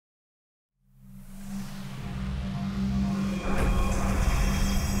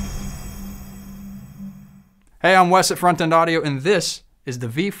Hey, I'm Wes at Front End Audio, and this is the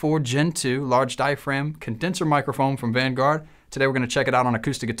V4 Gen 2 large diaphragm condenser microphone from Vanguard. Today we're going to check it out on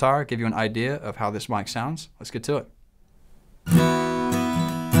acoustic guitar, give you an idea of how this mic sounds. Let's get to it.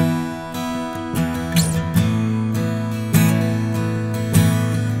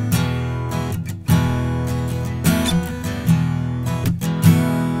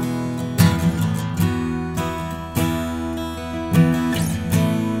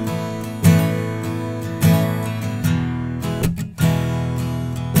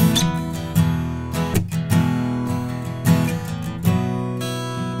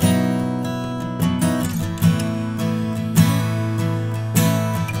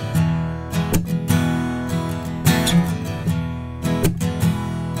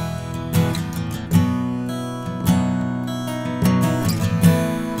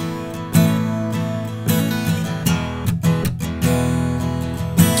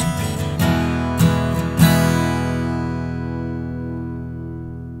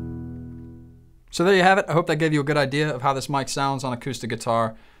 So there you have it. I hope that gave you a good idea of how this mic sounds on acoustic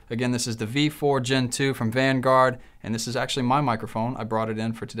guitar. Again, this is the V4 Gen 2 from Vanguard, and this is actually my microphone. I brought it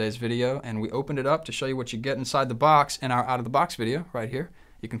in for today's video, and we opened it up to show you what you get inside the box in our out-of-the-box video right here.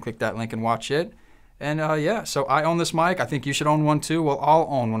 You can click that link and watch it. And yeah, so I own this mic. I think you should own one too. We'll all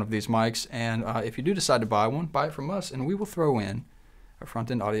own one of these mics, and if you do decide to buy one, buy it from us, and we will throw in a Front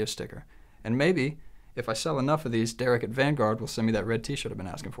End Audio sticker. And maybe, if I sell enough of these, Derek at Vanguard will send me that red t-shirt I've been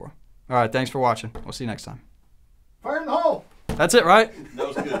asking for. All right, thanks for watching. We'll see you next time. Fire in the hole! That's it, right? That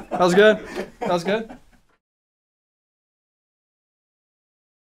was good. That was good? That was good?